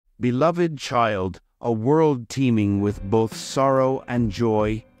Beloved child, a world teeming with both sorrow and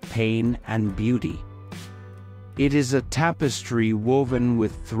joy, pain and beauty. It is a tapestry woven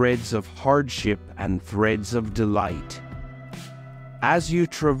with threads of hardship and threads of delight. As you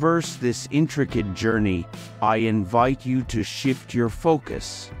traverse this intricate journey, I invite you to shift your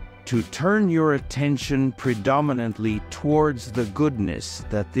focus, to turn your attention predominantly towards the goodness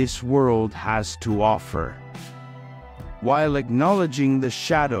that this world has to offer. While acknowledging the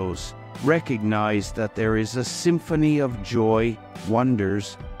shadows, recognize that there is a symphony of joy,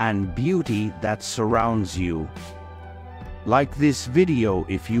 wonders, and beauty that surrounds you. Like this video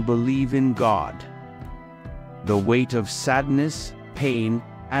if you believe in God. The weight of sadness, pain,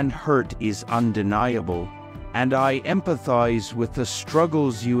 and hurt is undeniable, and I empathize with the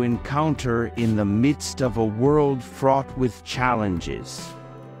struggles you encounter in the midst of a world fraught with challenges.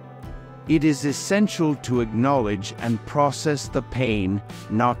 It is essential to acknowledge and process the pain,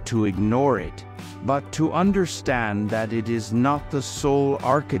 not to ignore it, but to understand that it is not the sole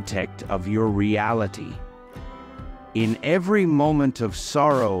architect of your reality. In every moment of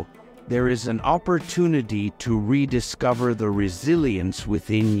sorrow, there is an opportunity to rediscover the resilience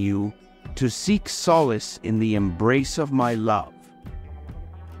within you, to seek solace in the embrace of my love.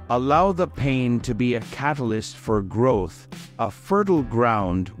 Allow the pain to be a catalyst for growth, a fertile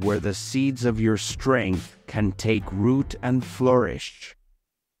ground where the seeds of your strength can take root and flourish.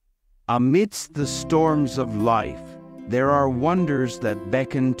 Amidst the storms of life, there are wonders that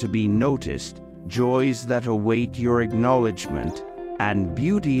beckon to be noticed, joys that await your acknowledgement, and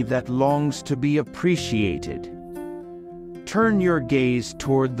beauty that longs to be appreciated. Turn your gaze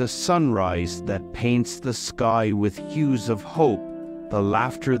toward the sunrise that paints the sky with hues of hope, the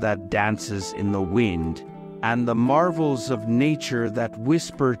laughter that dances in the wind, and the marvels of nature that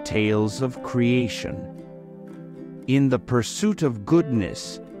whisper tales of creation. In the pursuit of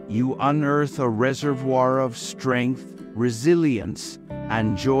goodness, you unearth a reservoir of strength, resilience,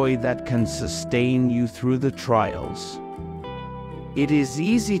 and joy that can sustain you through the trials. It is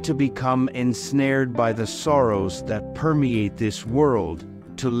easy to become ensnared by the sorrows that permeate this world,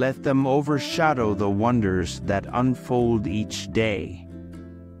 to let them overshadow the wonders that unfold each day.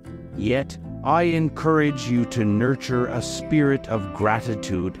 Yet, I encourage you to nurture a spirit of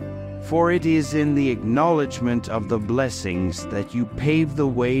gratitude, for it is in the acknowledgement of the blessings that you pave the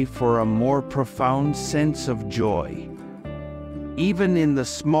way for a more profound sense of joy. Even in the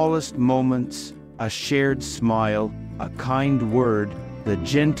smallest moments, a shared smile, a kind word, the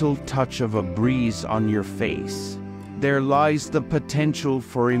gentle touch of a breeze on your face, there lies the potential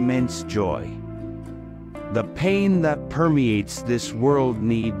for immense joy. The pain that permeates this world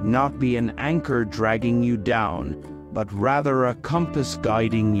need not be an anchor dragging you down, but rather a compass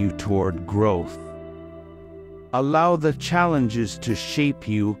guiding you toward growth. Allow the challenges to shape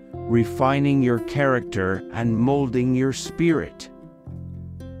you, refining your character and molding your spirit.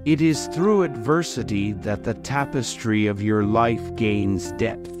 It is through adversity that the tapestry of your life gains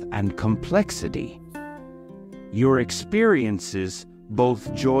depth and complexity. Your experiences,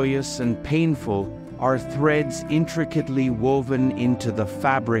 both joyous and painful, are threads intricately woven into the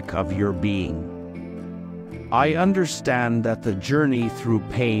fabric of your being. I understand that the journey through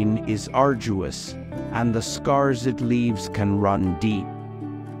pain is arduous, and the scars it leaves can run deep.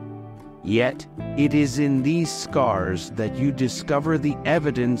 Yet, it is in these scars that you discover the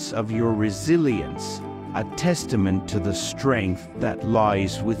evidence of your resilience, a testament to the strength that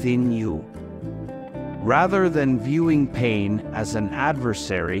lies within you. Rather than viewing pain as an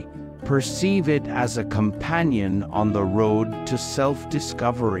adversary, perceive it as a companion on the road to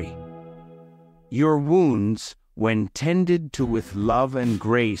self-discovery. Your wounds, when tended to with love and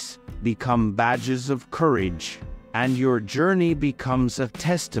grace, become badges of courage, and your journey becomes a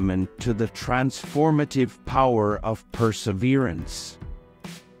testament to the transformative power of perseverance.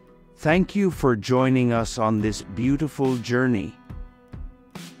 Thank you for joining us on this beautiful journey.